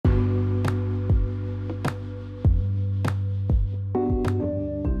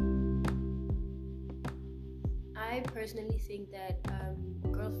personally think that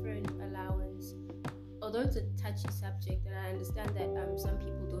girlfriend allowance, although it's a touchy subject, and I understand that some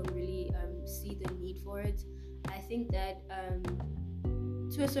people don't really see the need for it, I think that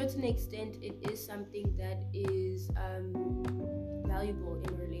to a certain extent it is something that is valuable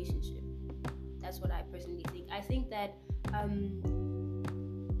in a relationship. That's what I personally think. I think that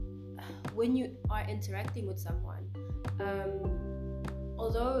when you are interacting with someone,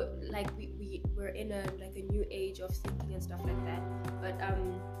 although like we're in a new age of thinking and stuff like that, but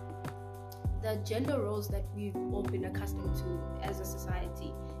the gender roles that we've all been accustomed to as a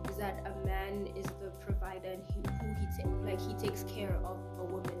society is that a man is the provider and he takes care of a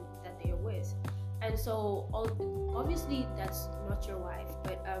woman that they are with. And so obviously that's not your wife,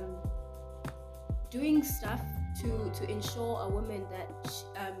 but doing stuff to ensure a woman that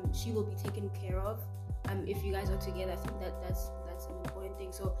she will be taken care of if you guys are together, I think that's an important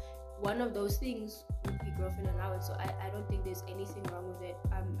thing. So one of those things would be girlfriend allowance. So I don't think there's anything wrong with it.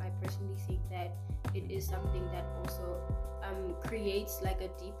 I personally think that it is something that also creates like a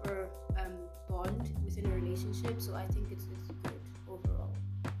deeper bond within a relationship. So I think it's good overall.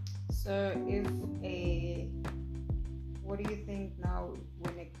 So what do you think now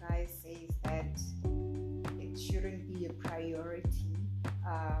when a guy says that it shouldn't be a priority,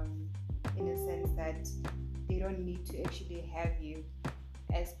 in a sense that they don't need to actually have you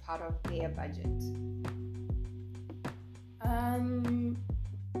as part of their budget?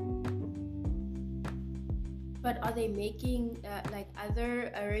 But are they making like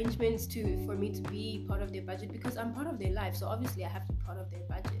other arrangements for me to be part of their budget? Because I'm part of their life, so obviously I have to be part of their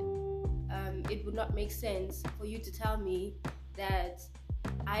budget. It would not make sense for you to tell me that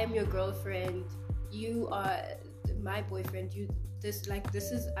I am your girlfriend, you are my boyfriend, this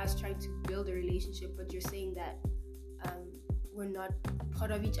is us trying to build a relationship, but you're saying that we're not part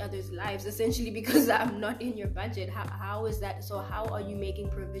of each other's lives essentially because I'm not in your budget. How is that? So how are you making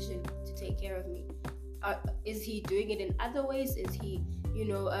provision to take care of me? Is he doing it in other ways? Is he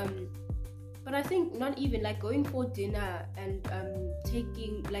but I think not even like going for dinner and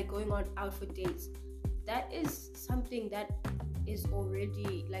going on out for dates, that is something that is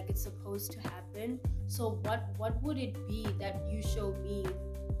already like it's supposed to happen. So what would it be that you show me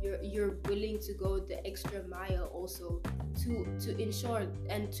you're willing to go the extra mile also to ensure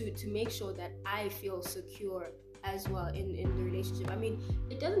and to make sure that I feel secure as well in the relationship? I mean,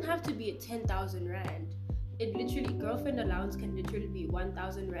 it doesn't have to be 10,000 rand. It literally, girlfriend allowance can literally be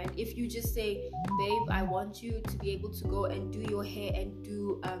 1,000 rand. If you just say, babe, I want you to be able to go and do your hair and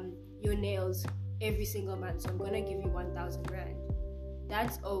do your nails every single month, so I'm gonna give you 1,000 rand.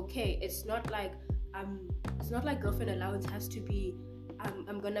 That's okay. It's not like girlfriend allowance has to be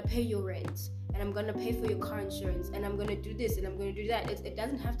I'm gonna pay your rent and I'm gonna pay for your car insurance and I'm gonna do this and I'm gonna do that. It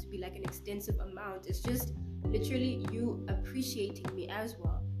doesn't have to be like an extensive amount. It's just literally you appreciating me as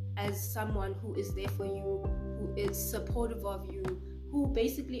well as someone who is there for you, who is supportive of you, who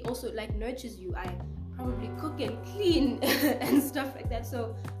basically also like nurtures you. I probably cook and clean and stuff like that.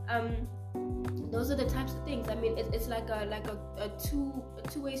 So those are the types of things. I mean, it's like a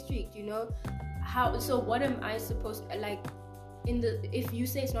two-way street, you know. So what am I supposed to, like, if you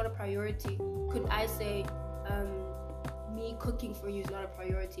say it's not a priority, could I say me cooking for you is not a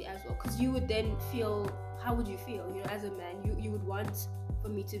priority as well? Because you would then feel, how would you feel, you know, as a man? You would want for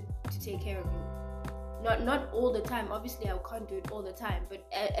me to take care of you. Not all the time. Obviously, I can't do it all the time. But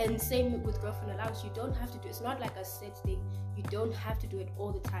and same with girlfriend allowance. You don't have to do. It's not like a set thing. You don't have to do it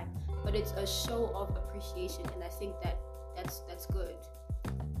all the time. But it's a show of appreciation, and I think that's good.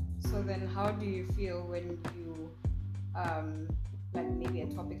 So then, how do you feel when you like maybe a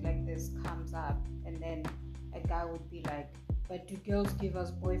topic like this comes up, and then a guy would be like, "But do girls give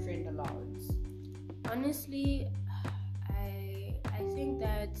us boyfriend allowance?" Honestly, I think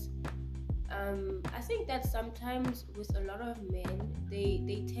that sometimes with a lot of men,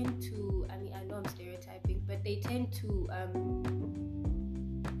 they tend to, I mean, I know I'm stereotyping, but they tend to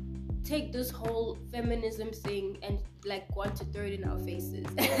take this whole feminism thing and like want to throw it in our faces.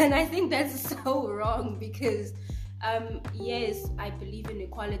 And I think that's so wrong because yes, I believe in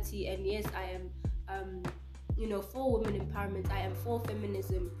equality, and yes, I am for women empowerment. I am for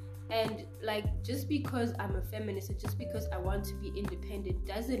feminism. And like, just because I'm a feminist and just because I want to be independent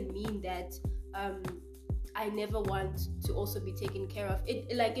doesn't mean that I never want to also be taken care of.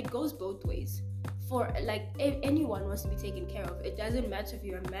 It goes both ways. For like, anyone wants to be taken care of. It doesn't matter if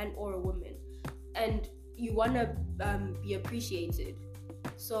you're a man or a woman, and you want to be appreciated.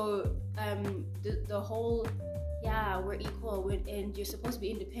 So the whole, yeah, we're equal and you're supposed to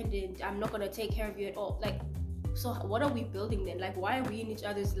be independent, I'm not gonna take care of you at all. Like, so what are we building then? Like, why are we in each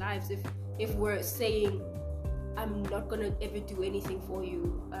other's lives if we're saying I'm not gonna ever do anything for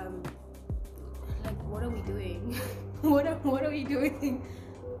you. Like, what are we doing? what are we doing?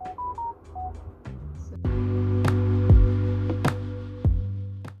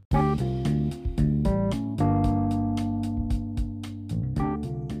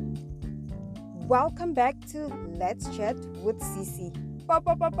 Welcome back to Let's Chat with Cece. Pow,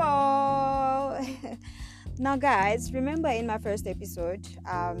 pow, pow, pow. Now, guys, remember in my first episode,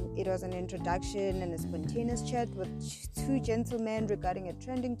 it was an introduction and a spontaneous chat with two gentlemen regarding a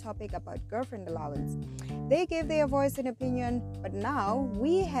trending topic about girlfriend allowance. They gave their voice and opinion, but now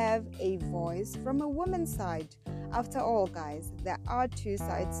we have a voice from a woman's side. After all, guys, there are two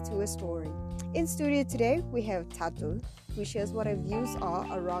sides to a story. In studio today, we have Tatu, who shares what her views are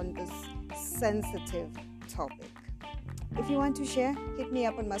around this sensitive topic. If you want to share, hit me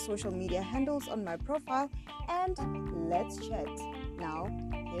up on my social media handles on my profile and let's chat. Now,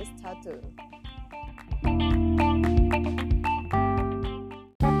 here's Tatu.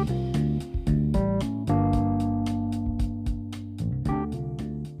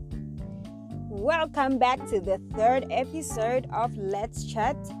 Welcome back to the third episode of Let's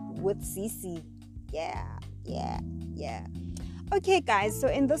Chat with Cece. Yeah. Okay, guys, so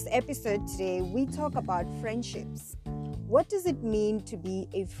in this episode today, we talk about friendships. What does it mean to be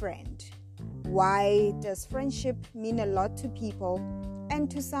a friend? Why does friendship mean a lot to people,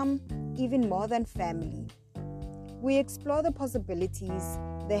 and to some, even more than family? We explore the possibilities,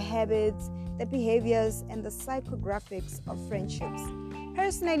 the habits, the behaviors, and the psychographics of friendships.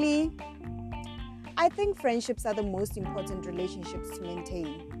 Personally, I think friendships are the most important relationships to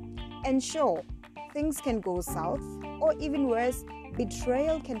maintain. And sure, things can go south, or even worse,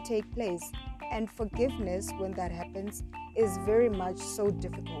 betrayal can take place, and forgiveness when that happens is very much so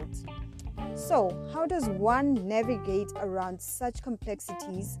difficult. So, how does one navigate around such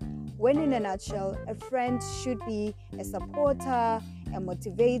complexities when, in a nutshell, a friend should be a supporter, a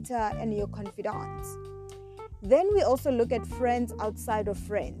motivator, and your confidant? Then we also look at friends outside of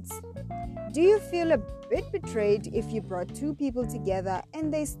friends. Do you feel a bit betrayed if you brought two people together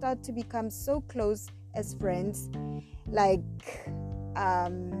and they start to become so close as friends? Like,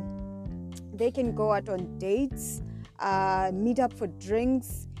 they can go out on dates, meet up for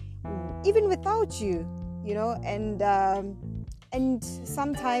drinks, even without you, and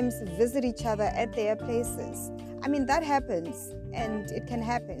sometimes visit each other at their places. I mean, that happens, and it can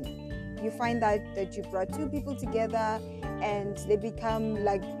happen. You find out that you brought two people together and they become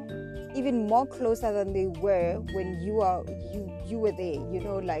like even more closer than they were when you were there.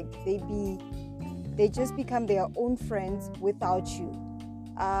 Like they just become their own friends without you.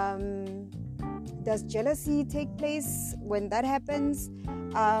 Does jealousy take place when that happens?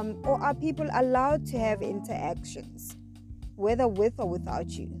 Or are people allowed to have interactions, whether with or without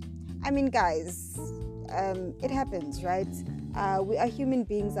you? I mean, guys, it happens, right? We are human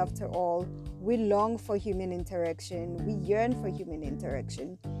beings after all. We long for human interaction. We yearn for human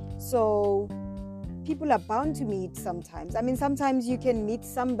interaction. So people are bound to meet sometimes. I mean, sometimes you can meet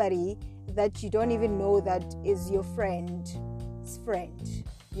somebody that you don't even know that is your friend's friend,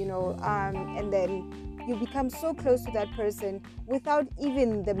 and then you become so close to that person without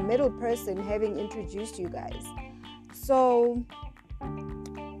even the middle person having introduced you guys. So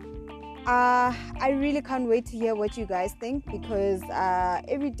I really can't wait to hear what you guys think, because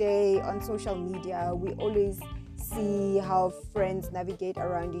every day on social media we always see how friends navigate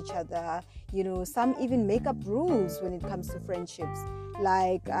around each other. Some even make up rules when it comes to friendships,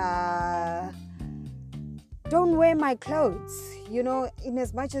 like don't wear my clothes, in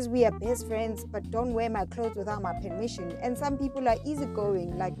as much as we are best friends, but don't wear my clothes without my permission. And some people are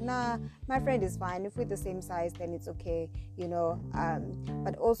easygoing, like, nah, my friend is fine. If we're the same size, then it's okay,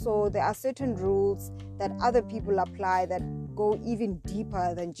 But also there are certain rules that other people apply that go even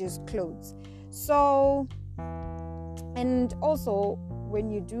deeper than just clothes. So, and also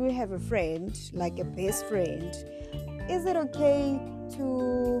when you do have a friend, like a best friend, is it okay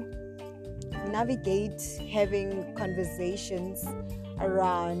to navigate having conversations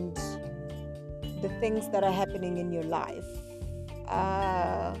around the things that are happening in your life?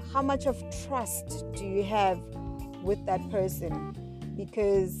 How much of trust do you have with that person?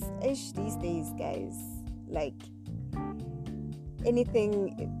 Because these days, guys, like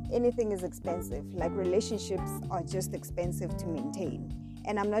anything is expensive. Like, relationships are just expensive to maintain.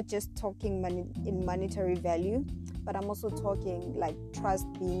 And I'm not just talking money in monetary value, but I'm also talking like trust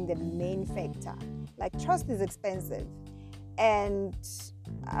being the main factor. Like, trust is expensive, and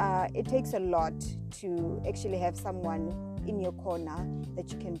it takes a lot to actually have someone in your corner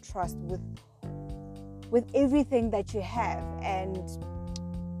that you can trust with everything that you have. And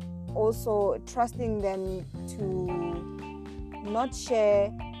also trusting them to not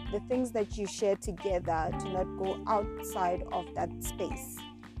share the things that you share together, to not go outside of that space,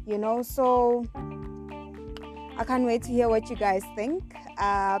 so I can't wait to hear what you guys think.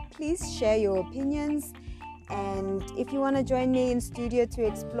 Please share your opinions, and if you want to join me in studio to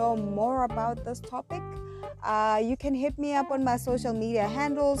explore more about this topic, you can hit me up on my social media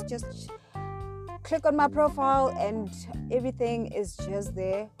handles. Just click on my profile and everything is just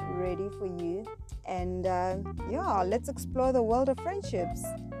there ready for you. And let's explore the world of friendships.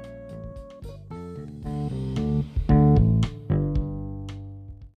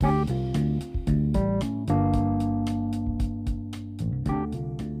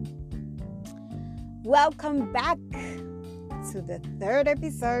 Welcome back to the third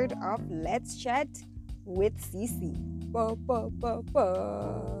episode of Let's Chat with Cece.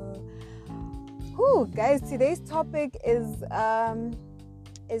 Guys, today's topic is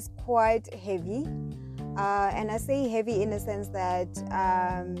quite heavy, and I say heavy in a sense that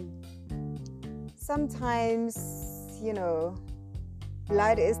sometimes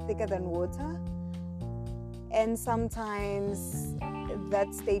blood is thicker than water, and sometimes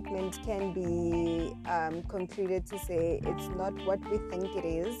that statement can be concluded to say it's not what we think it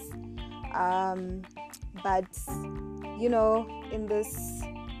is, but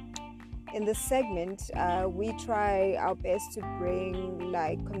in this segment, we try our best to bring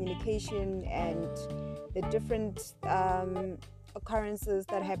communication and the different occurrences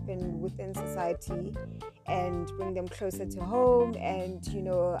that happen within society and bring them closer to home. And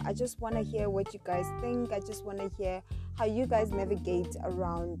I just want to hear what you guys think. I just want to hear how you guys navigate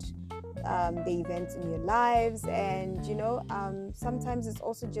around the events in your lives. And sometimes it's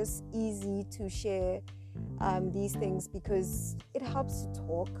also just easy to share these things because it helps to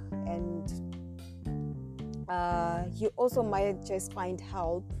talk, and you also might just find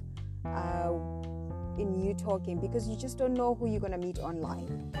help in you talking, because you just don't know who you're going to meet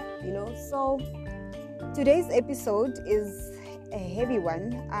online, So today's episode is a heavy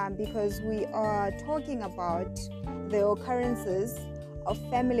one, because we are talking about the occurrences of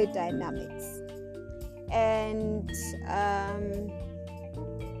family dynamics. And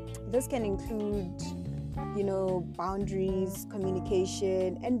this can include boundaries,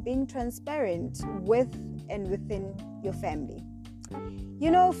 communication, and being transparent with and within your family.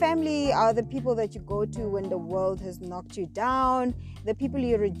 Family are the people that you go to when the world has knocked you down, the people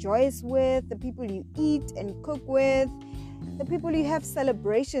you rejoice with, the people you eat and cook with, the people you have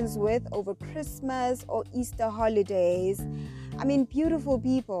celebrations with over Christmas or Easter holidays. I mean, beautiful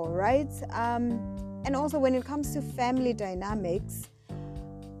people, right? And also when it comes to family dynamics,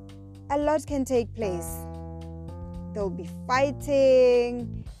 a lot can take place. There'll be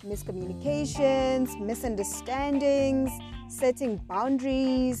fighting, miscommunications, misunderstandings, setting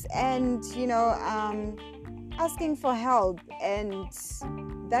boundaries, and asking for help. And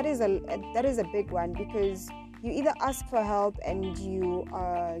that is a big one, because you either ask for help and you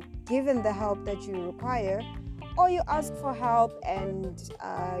are given the help that you require, or you ask for help and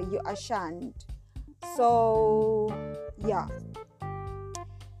you are shunned. So yeah.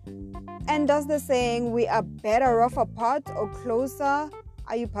 And does the saying, we are better off apart or closer,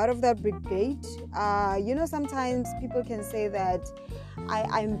 are you part of that brigade? Sometimes people can say that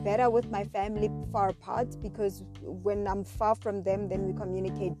I'm better with my family far apart, because when I'm far from them, then we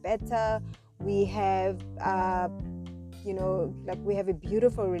communicate better. We have, we have a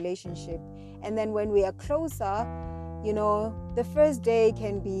beautiful relationship. And then when we are closer, the first day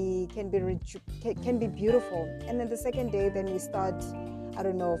can be beautiful, and then the second day, then we start,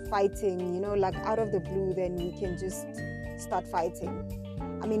 fighting, out of the blue, then we can just start fighting.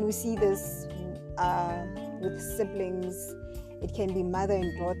 I mean, we see this with siblings. It can be mother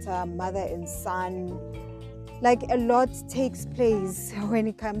and daughter, mother and son. A lot takes place when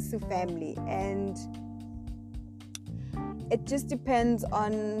it comes to family, and it just depends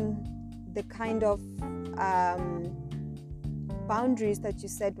on the kind of boundaries that you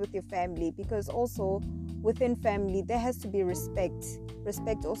set with your family, because also within family there has to be respect.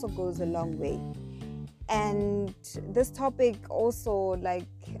 Respect also goes a long way. And this topic also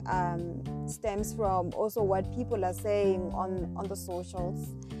stems from also what people are saying on the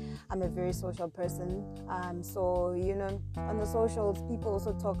socials. I'm a very social person, so on the socials people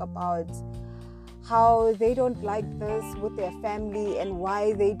also talk about how they don't like this with their family, and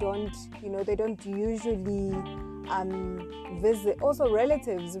why they don't usually visit. Also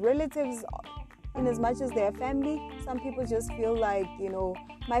relatives in as much as they're family, some people just feel like,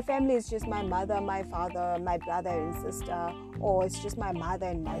 my family is just my mother, my father, my brother and sister, or it's just my mother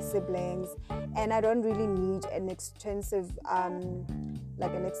and my siblings, and I don't really need an extensive,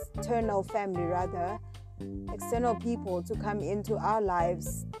 like an external family rather, external people to come into our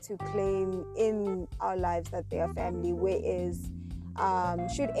lives to claim in our lives that they are family. Whereas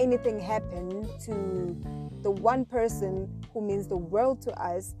should anything happen to the one person who means the world to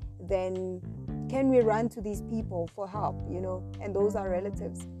us, then can we run to these people for help, and those are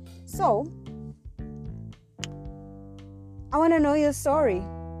relatives. So I want to know your story.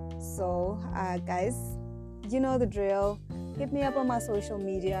 So guys, you know the drill. Hit me up on my social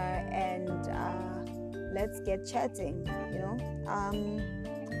media and let's get chatting.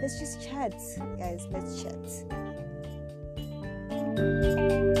 Let's just chat, guys. Let's chat.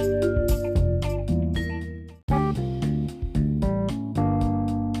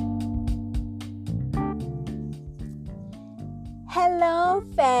 Hello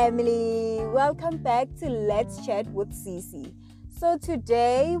family, welcome back to Let's Chat with Cece. So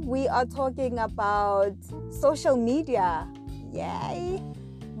today we are talking about social media. Yay,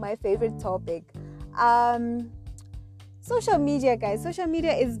 my favorite topic. Social media, guys. Social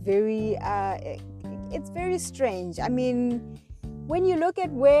media is it's very strange. I mean, when you look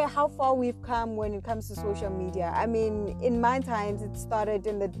at how far we've come when it comes to social media, I mean, in my times, it started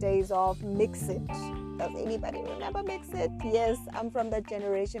in the days of Mixit. Does anybody remember Mixit? Yes, I'm from that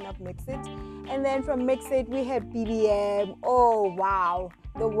generation of Mixit. And then from Mixit, we had BBM. Oh, wow.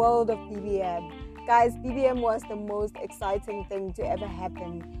 The world of BBM. Guys, BBM was the most exciting thing to ever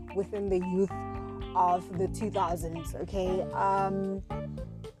happen within the youth of the 2000s, okay?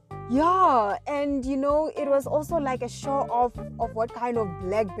 Yeah, and it was also like a show off of what kind of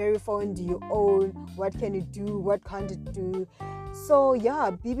BlackBerry phone do you own, what can it do, what can't it do. So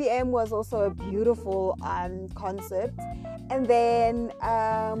yeah, BBM was also a beautiful concept. And then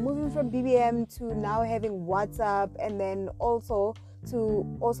moving from BBM to now having WhatsApp, and then also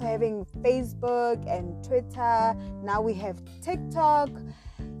having Facebook and Twitter. Now we have TikTok.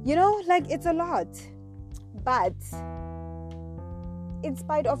 It's a lot. But in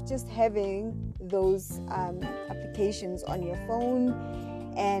spite of just having those applications on your phone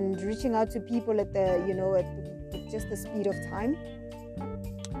and reaching out to people at just the speed of time,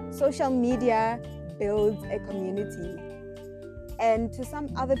 social media builds a community. And to some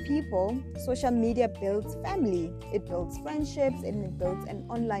other people, social media builds family. It builds friendships, and it builds an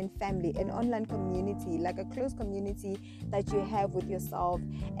online family, an online community, like a close community that you have with yourself.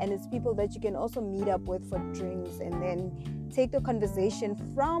 And it's people that you can also meet up with for drinks and then take the conversation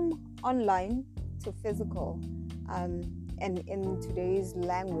from online to physical. And in today's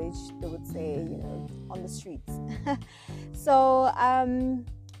language, they would say, on the streets. So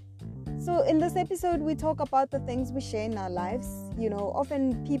in this episode, we talk about the things we share in our lives.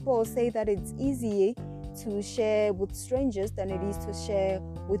 Often people say that it's easier to share with strangers than it is to share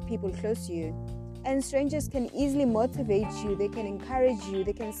with people close to you. And strangers can easily motivate you, they can encourage you,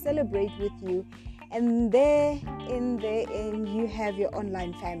 they can celebrate with you. And therein you have your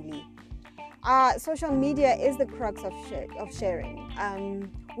online family. Social media is the crux of sharing.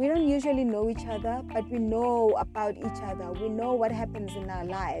 We don't usually know each other, but we know about each other. We know what happens in our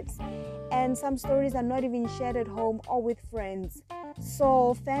lives. And some stories are not even shared at home or with friends.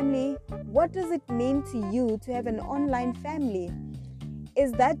 So family, what does it mean to you to have an online family?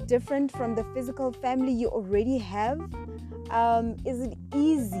 Is that different from the physical family you already have? Is it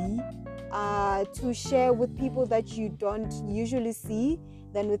easy to share with people that you don't usually see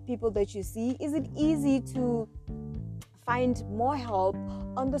than with people that you see? Is it easy to find more help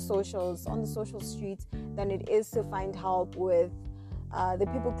on the social streets than it is to find help with the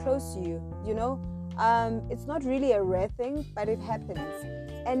people close to you? It's not really a rare thing, but it happens.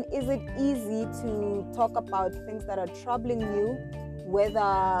 And is it easy to talk about things that are troubling you,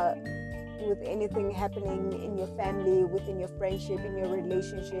 whether with anything happening in your family, within your friendship, in your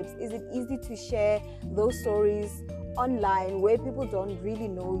relationships? Is it easy to share those stories online where people don't really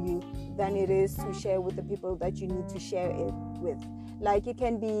know you than it is to share with the people that you need to share it with? Like, it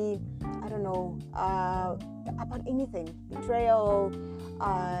can be, I don't know, about anything. Betrayal,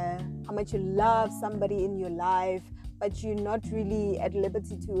 how much you love somebody in your life, but you're not really at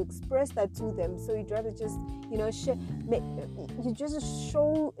liberty to express that to them. So you'd rather just,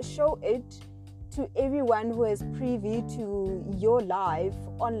 show it to everyone who is privy to your life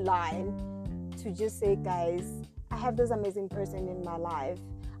online, to just say, guys, I have this amazing person in my life.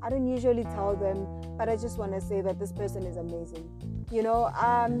 I don't usually tell them, but I just want to say that this person is amazing.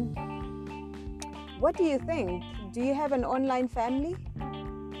 What do you think? Do you have an online family?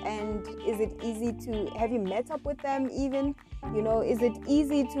 And is it easy to, have you met up with them even? You know, is it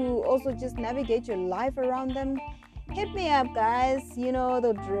easy to also just navigate your life around them? Hit me up, guys. You know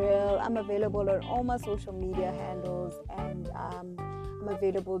the drill. I'm available on all my social media handles, and I'm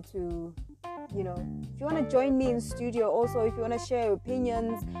available to, you know, if you want to join me in studio, also if you want to share your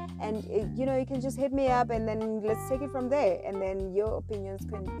opinions, and you know, you can just hit me up, and then let's take it from there, and then your opinions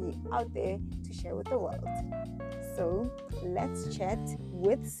can be out there to share with the world. So let's chat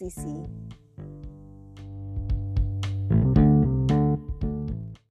with Cece.